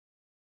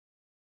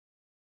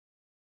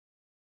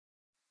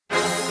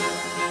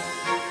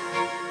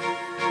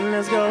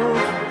let's go.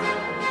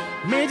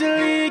 Major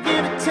League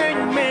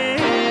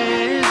Entertainment.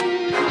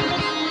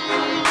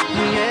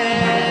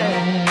 Yeah.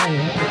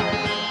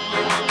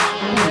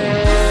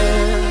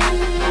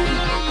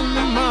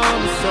 The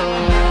mama soul.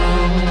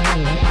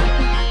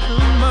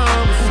 The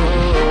mama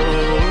soul.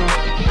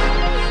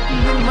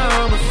 The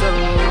mama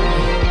soul.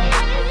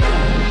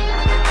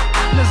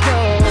 Let's go.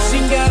 She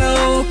got her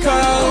own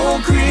car,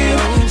 own crib.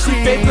 She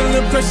faithful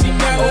and plus she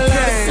got a lot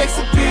of sex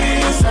appeal.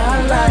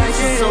 I like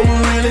she's so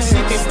real and she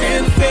can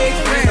stand the fake.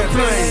 And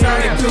plus she's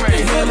out and cook a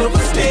hell of a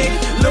steak.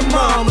 Lil'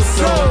 mama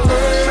so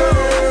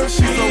perfect.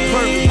 She's so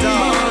perfect,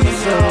 dog.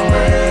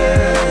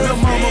 Lil'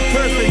 mama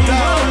perfect,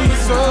 dog.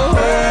 So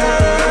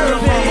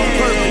Lil' mama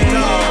perfect,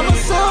 dog.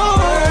 So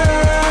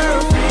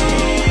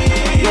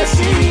yeah,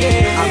 she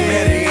is. I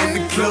met her in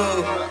the club,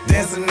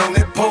 dancing on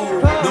that pole.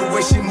 The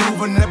way she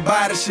moving that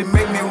body, she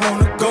make me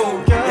wanna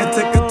go and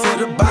take her to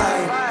the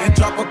body and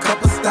drop a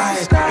couple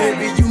styles.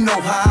 Baby, you know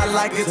how I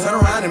like it. Turn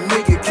around and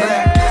make it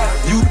clap.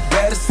 You the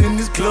baddest in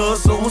this club,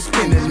 so I'm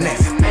spinning that.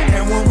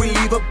 And when we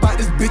leave up out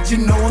this bitch, you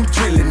know I'm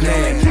drilling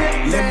that.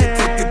 Let me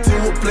take you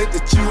to a place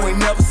that you ain't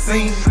never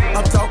seen.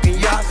 I'm talking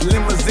yachts,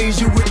 limousines,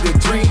 you with the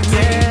dream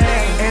team.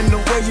 And the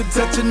way you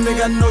touch a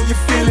nigga, I know you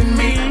feeling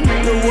me.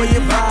 The way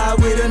you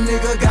vibe with a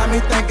nigga got me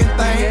thinking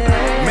things.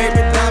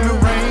 Maybe diamond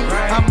ring,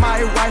 I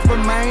might wife a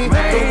man.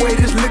 The way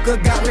this liquor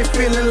got me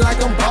feeling like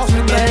I'm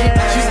bossing game.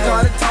 She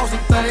started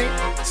tossing things,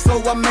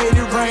 so I made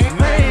it rain.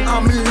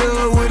 I'm in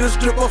love with a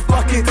stripper,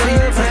 fucking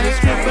T-Pain.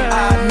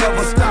 I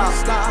never stop,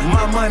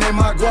 my money,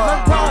 my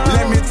guap.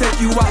 Let me take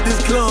you out this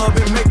club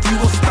and make you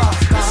a star.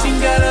 She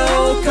got her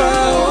own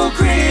car, own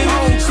crib.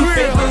 She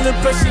faithful and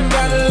plus she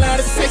got a lot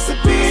of sex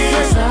appeal.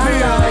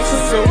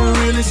 She's so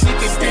real and she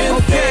can stand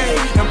the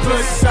fake. And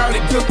plus she's out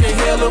and cook a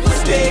hell of a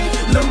steak.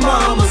 Lil'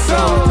 mama so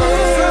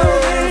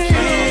perfect.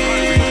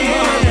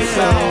 Mama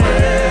so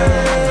perfect.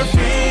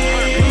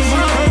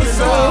 Mama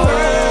so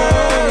perfect.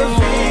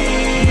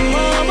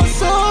 Mama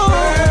so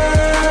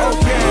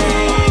perfect.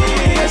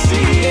 Yeah, she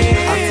is.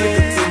 I took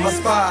her to my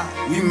spot,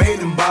 we made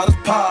them bottles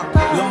pop.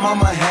 Lil'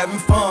 mama having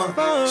fun,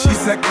 she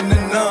second to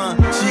none.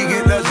 She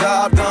get the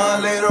job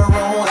done, later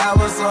on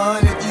have a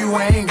son. If you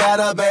ain't got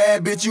a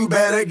bad bitch, you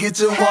better get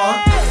you one.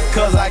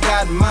 Cause I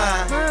got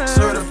mine,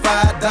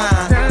 certified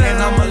dime,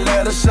 and I'ma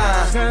let her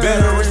shine.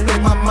 Better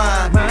respect my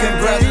mind,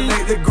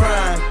 congratulate the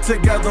grind.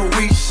 Together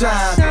we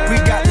shine, we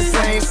got the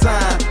same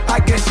sign. I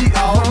guess she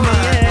all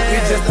mine, we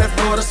just left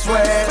for the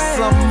swag.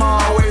 Something I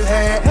always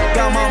had,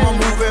 got mama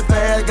moving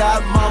fast,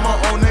 got mama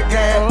on the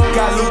gas.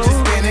 Got Loochie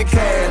spending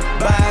cash,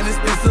 buying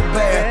expensive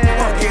bag.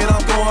 Fuck it,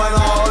 I'm going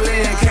all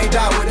in, can't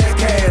die with that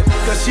cash.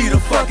 Cause she the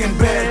fucking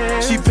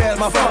best, she passed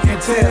my fucking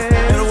test.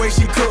 And the way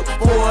she cook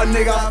for a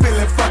nigga, I feel